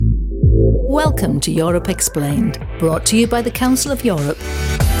Welcome to Europe Explained, brought to you by the Council of Europe.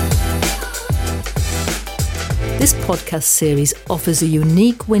 This podcast series offers a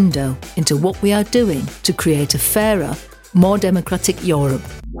unique window into what we are doing to create a fairer, more democratic Europe.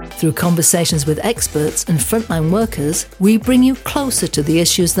 Through conversations with experts and frontline workers, we bring you closer to the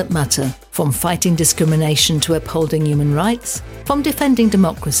issues that matter, from fighting discrimination to upholding human rights, from defending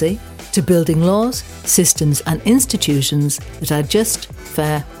democracy to building laws, systems and institutions that are just,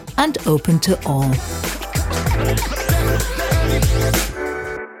 fair and open to all.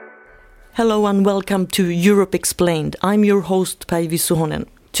 Hello and welcome to Europe Explained. I'm your host, Païvi Suhonen.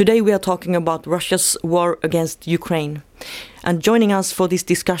 Today we are talking about Russia's war against Ukraine. And joining us for this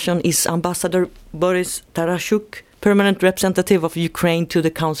discussion is Ambassador Borys Tarasyuk, permanent representative of Ukraine to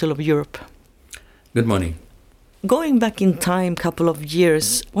the Council of Europe. Good morning. Going back in time a couple of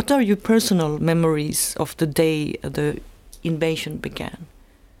years, what are your personal memories of the day the invasion began?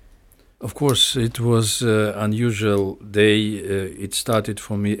 Of course, it was an unusual day. It started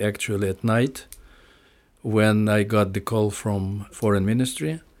for me actually at night when I got the call from Foreign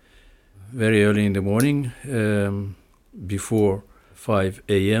Ministry very early in the morning, before 5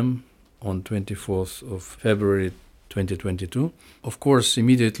 a.m. on 24th of February 2022. Of course,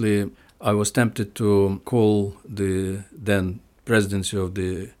 immediately I was tempted to call the then presidency of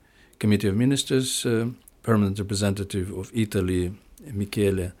the Committee of Ministers, permanent representative of Italy,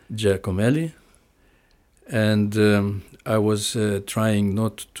 Michele Giacomelli, and I was trying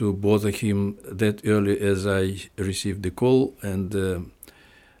not to bother him that early as I received the call, and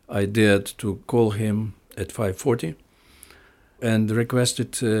I dared to call him at 5:40 and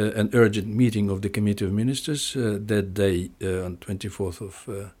requested an urgent meeting of the Committee of Ministers that day on 24th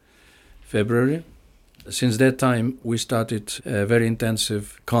of February. Since that time, we started very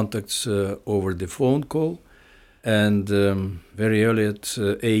intensive contacts over the phone call. And very early at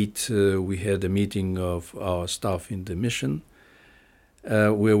 8, we had a meeting of our staff in the mission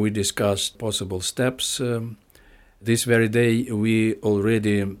where we discussed possible steps. This very day, we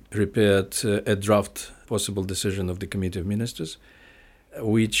already prepared a draft possible decision of the Committee of Ministers,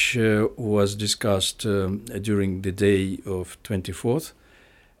 which was discussed during the day of 24th.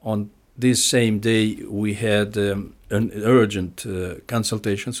 On this same day, we had an urgent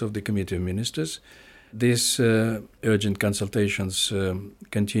consultations of the Committee of Ministers. These urgent consultations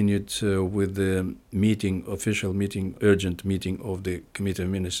continued with the urgent meeting of the Committee of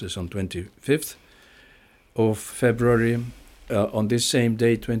Ministers on 25th of February. On this same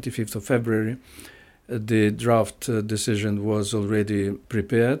day, 25th of February, the draft decision was already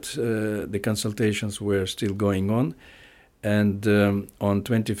prepared. The consultations were still going on. And on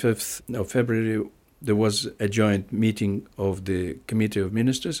 25th of February, there was a joint meeting of the Committee of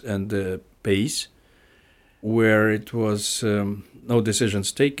Ministers and the PACE, where it was no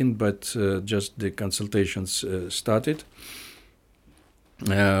decisions taken, but just the consultations started,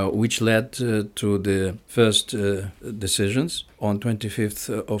 which led to the first decisions on 25th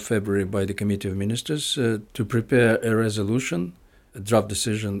of February by the Committee of Ministers to prepare a resolution, a draft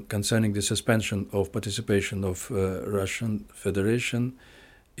decision concerning the suspension of participation of Russian Federation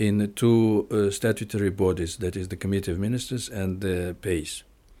in two statutory bodies, that is the Committee of Ministers and the PACE.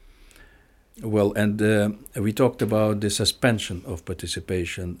 Well, and we talked about the suspension of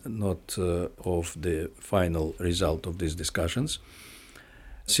participation, not of the final result of these discussions.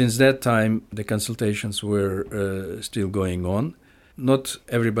 Since that time, the consultations were still going on. Not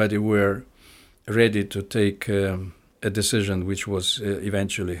everybody were ready to take a decision which was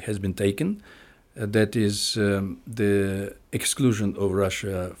eventually has been taken. That is the exclusion of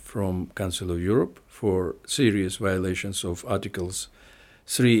Russia from Council of Europe for serious violations of Articles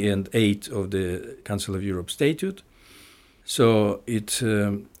 3 and 8 of the Council of Europe Statute. So it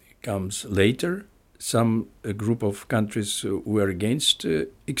comes later. A group of countries were against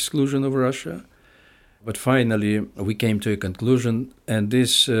exclusion of Russia. But finally, we came to a conclusion, and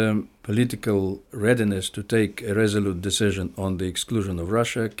this political readiness to take a resolute decision on the exclusion of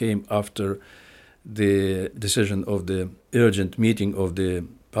Russia came after the decision of the urgent meeting of the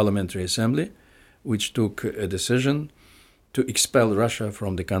Parliamentary Assembly, which took a decision to expel Russia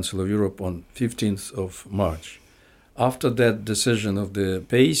from the Council of Europe on 15th of March. After that decision of the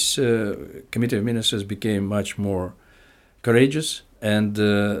PACE, Committee of Ministers became much more courageous, and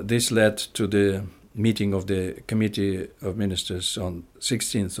this led to the meeting of the Committee of Ministers on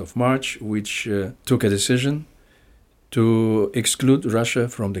 16th of March, which took a decision to exclude Russia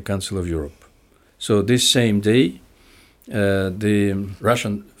from the Council of Europe. So this same day, the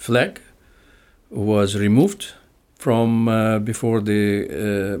Russian flag was removed from before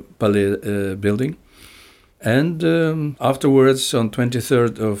the Palais building, And afterwards, on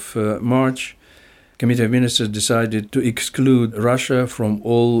 23rd of March, Committee of Ministers decided to exclude Russia from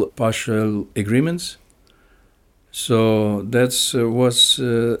all partial agreements. So that was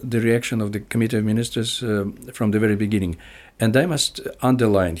the reaction of the Committee of Ministers from the very beginning. And I must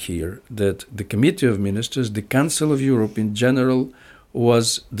underline here that the Committee of Ministers, the Council of Europe in general,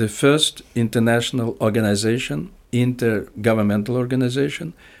 was the first international organization, intergovernmental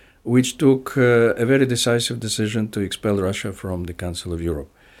organization, which took a very decisive decision to expel Russia from the Council of Europe.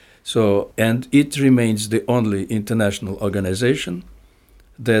 So, and it remains the only international organization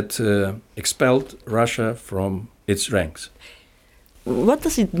that expelled Russia from its ranks. What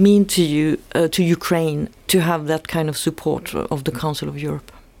does it mean to you, to Ukraine, to have that kind of support of the Council of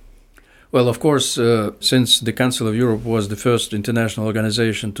Europe? Well, of course, since the Council of Europe was the first international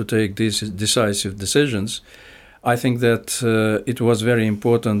organization to take these decisive decisions, I think that it was very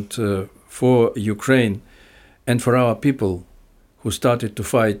important for Ukraine and for our people who started to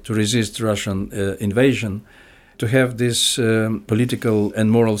fight to resist Russian invasion to have this political and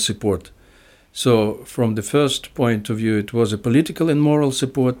moral support. So from the first point of view, it was a political and moral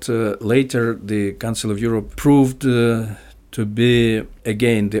support. Later, the Council of Europe proved to be,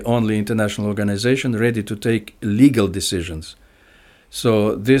 again, the only international organization ready to take legal decisions.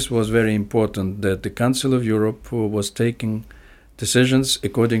 So this was very important, that the Council of Europe was taking decisions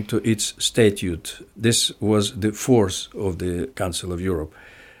according to its statute. This was the force of the Council of Europe,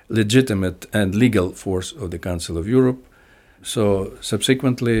 legitimate and legal force of the Council of Europe. So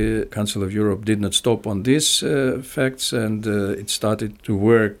subsequently, Council of Europe did not stop on these facts, and it started to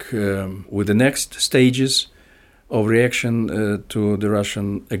work with the next stages of reaction to the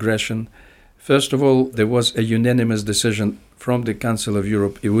Russian aggression. First of all, there was a unanimous decision from the Council of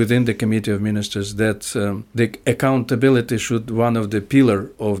Europe within the Committee of Ministers that the accountability should one of the pillars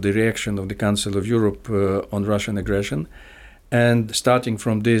of the reaction of the Council of Europe on Russian aggression. And starting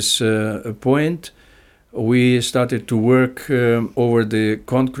from this point, we started to work over the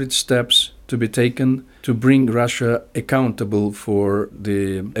concrete steps to be taken to bring Russia accountable for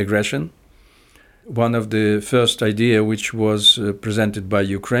the aggression. One of the first ideas which was presented by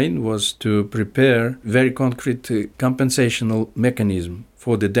Ukraine was to prepare very concrete compensational mechanism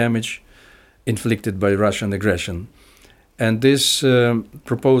for the damage inflicted by Russian aggression. And this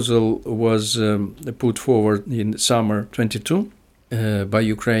proposal was put forward in summer 22 by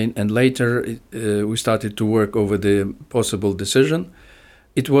Ukraine, and later we started to work over the possible decision.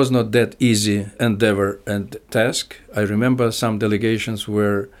 It was not that easy endeavor and task. I remember some delegations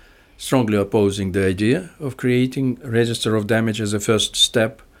were strongly opposing the idea of creating a register of damage as a first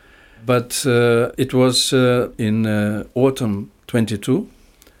step. But it was in autumn 22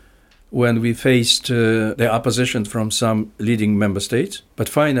 when we faced the opposition from some leading member states. But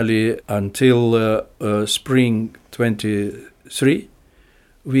finally, until spring 23,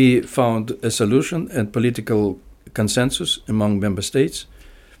 we found a solution and political consensus among member states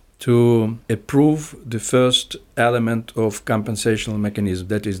to approve the first element of compensational mechanism,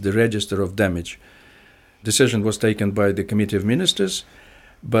 that is the register of damage. Decision was taken by the Committee of Ministers,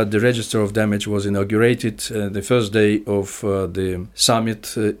 but the register of damage was inaugurated the first day of the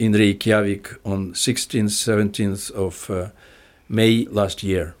summit in Reykjavik on 16th, 17th of May last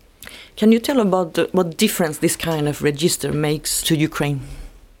year. Can you tell about what difference this kind of register makes to Ukraine?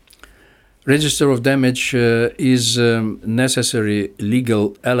 Register of damage is a necessary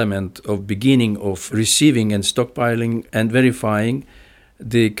legal element of beginning of receiving and stockpiling and verifying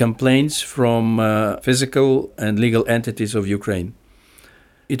the complaints from physical and legal entities of Ukraine.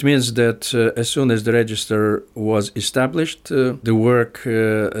 It means that as soon as the register was established, the work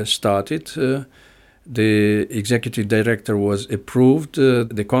started. The executive director was approved.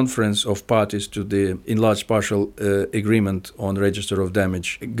 The conference of parties to the enlarged partial agreement on register of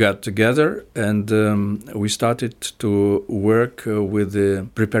damage got together, and we started to work with the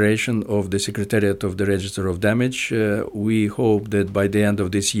preparation of the secretariat of the register of damage. We hope that by the end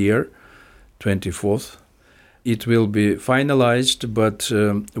of this year, 24th, it will be finalized, but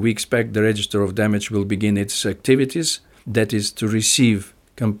we expect the register of damage will begin its activities, that is to receive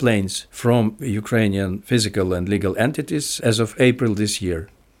complaints from Ukrainian physical and legal entities as of April this year.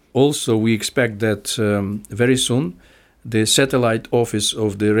 Also, we expect that very soon the satellite office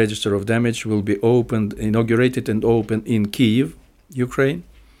of the Register of Damage will be inaugurated and opened in Kyiv, Ukraine.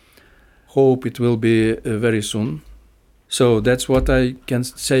 Hope it will be very soon. So that's what I can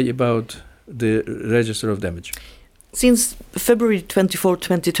say about the Register of Damage. Since February 24,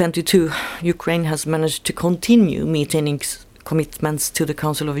 2022, Ukraine has managed to continue meeting commitments to the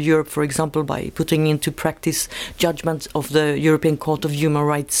Council of Europe, for example, by putting into practice judgments of the European Court of Human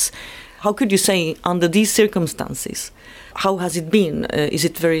Rights. How could you say, under these circumstances, how has it been? Is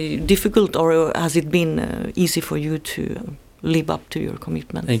it very difficult, or has it been easy for you to live up to your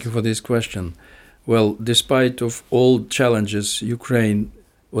commitments? Thank you for this question. Well, despite of all challenges Ukraine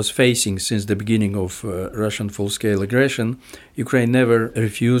was facing since the beginning of Russian full-scale aggression, Ukraine never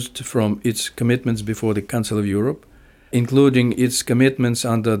refused from its commitments before the Council of Europe, including its commitments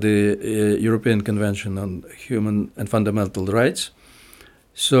under the European Convention on Human and Fundamental Rights.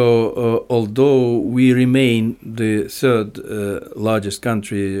 So, although we remain the third largest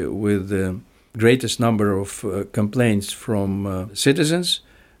country with the greatest number of complaints from citizens,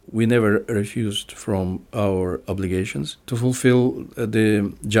 we never refused from our obligations to fulfill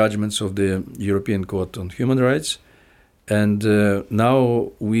the judgments of the European Court on Human Rights. And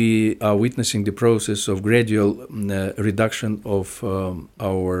now we are witnessing the process of gradual reduction of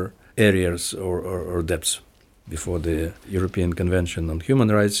our areas or debts before the European Convention on Human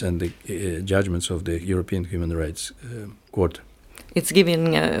Rights and the judgments of the European Human Rights Court. It's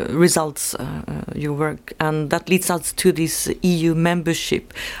giving results, your work, and that leads us to this EU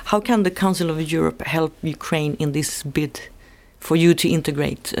membership. How can the Council of Europe help Ukraine in this bid for you to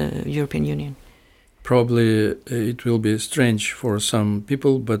integrate European Union? Probably it will be strange for some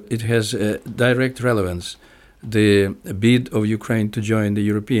people, but it has a direct relevance. The bid of Ukraine to join the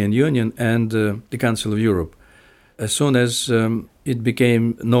European Union and the Council of Europe. As soon as it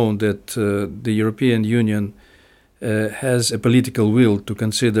became known that the European Union has a political will to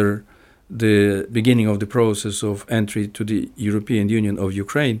consider the beginning of the process of entry to the European Union of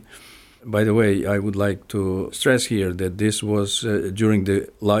Ukraine. By the way, I would like to stress here that this was during the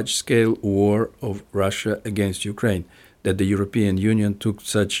large-scale war of Russia against Ukraine, that the European Union took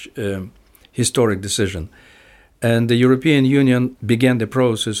such a historic decision. And the European Union began the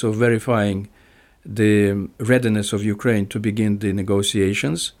process of verifying the readiness of Ukraine to begin the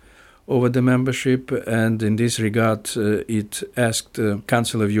negotiations over the membership, and in this regard it asked the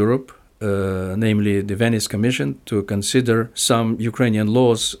Council of Europe, namely the Venice Commission, to consider some Ukrainian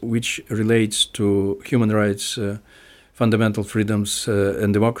laws which relates to human rights, fundamental freedoms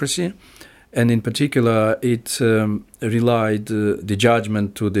and democracy. And in particular, it relied the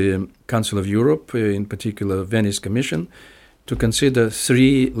judgment to the Council of Europe, in particular Venice Commission, to consider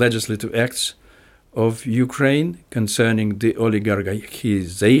 3 legislative acts of Ukraine concerning the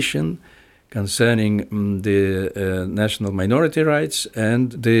oligarchization, concerning the national minority rights,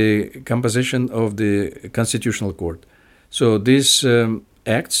 and the composition of the Constitutional Court. So these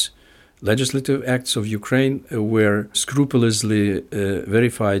acts, legislative acts of Ukraine, were scrupulously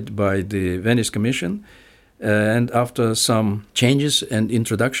verified by the Venice Commission, and after some changes and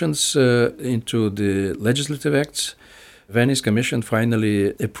introductions into the legislative acts, Venice Commission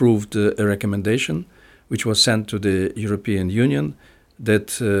finally approved a recommendation which was sent to the European Union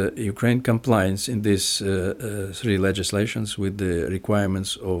that Ukraine complies in these 3 legislations with the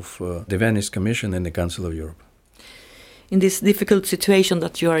requirements of the Venice Commission and the Council of Europe. In this difficult situation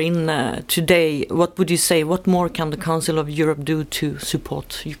that you are in today, what would you say, what more can the Council of Europe do to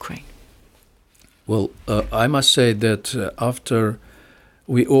support Ukraine? Well, I must say that after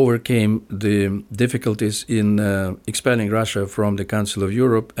we overcame the difficulties in expelling Russia from the Council of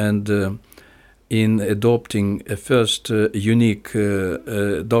Europe and in adopting a first unique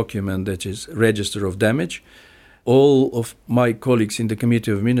document, that is Register of Damage, all of my colleagues in the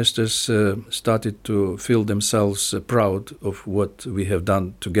Committee of Ministers started to feel themselves proud of what we have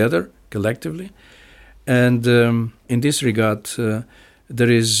done together, collectively. And in this regard, there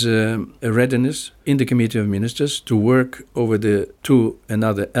is a readiness in the Committee of Ministers to work over the 2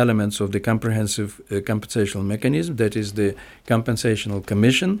 another elements of the comprehensive compensational mechanism, that is the Compensational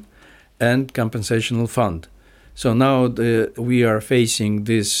Commission and Compensational Fund. So now we are facing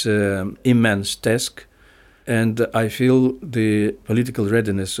this immense task, and I feel the political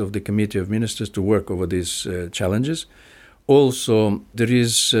readiness of the Committee of Ministers to work over these challenges. Also, there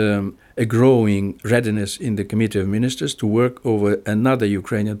is a growing readiness in the Committee of Ministers to work over another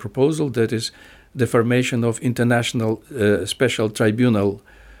Ukrainian proposal, that is the formation of international special tribunal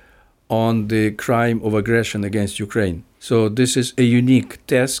on the crime of aggression against Ukraine. So this is a unique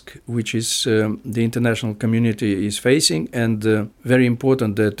task which is the international community is facing, and very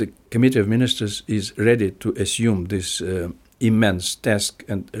important that the Committee of Ministers is ready to assume this immense task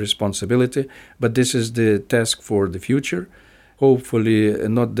and responsibility. But this is the task for the future, hopefully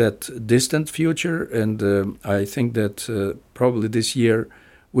not that distant future, and I think that probably this year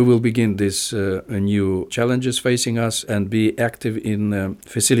we will begin these new challenges facing us and be active in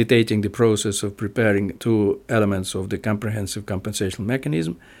facilitating the process of preparing 2 elements of the comprehensive compensation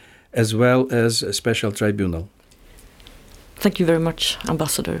mechanism, as well as a special tribunal. Thank you very much,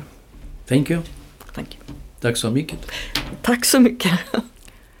 Ambassador. Thank you. Thank you. Tack så mycket. Tack så mycket.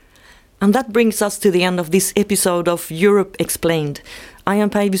 And that brings us to the end of this episode of Europe Explained. I am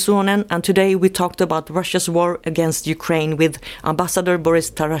Païvi Suhonen, and today we talked about Russia's war against Ukraine with Ambassador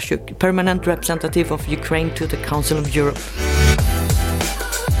Borys Tarasyuk, permanent representative of Ukraine to the Council of Europe.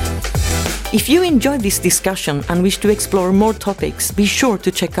 If you enjoyed this discussion and wish to explore more topics, be sure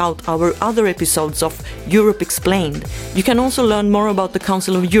to check out our other episodes of Europe Explained. You can also learn more about the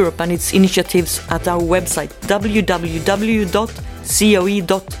Council of Europe and its initiatives at our website www.coe.int.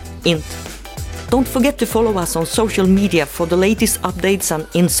 Don't forget to follow us on social media for the latest updates and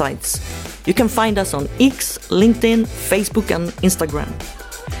insights. You can find us on X, LinkedIn, Facebook and Instagram.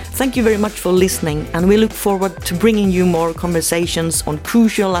 Thank you very much for listening, and we look forward to bringing you more conversations on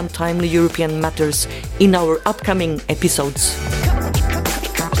crucial and timely European matters in our upcoming episodes.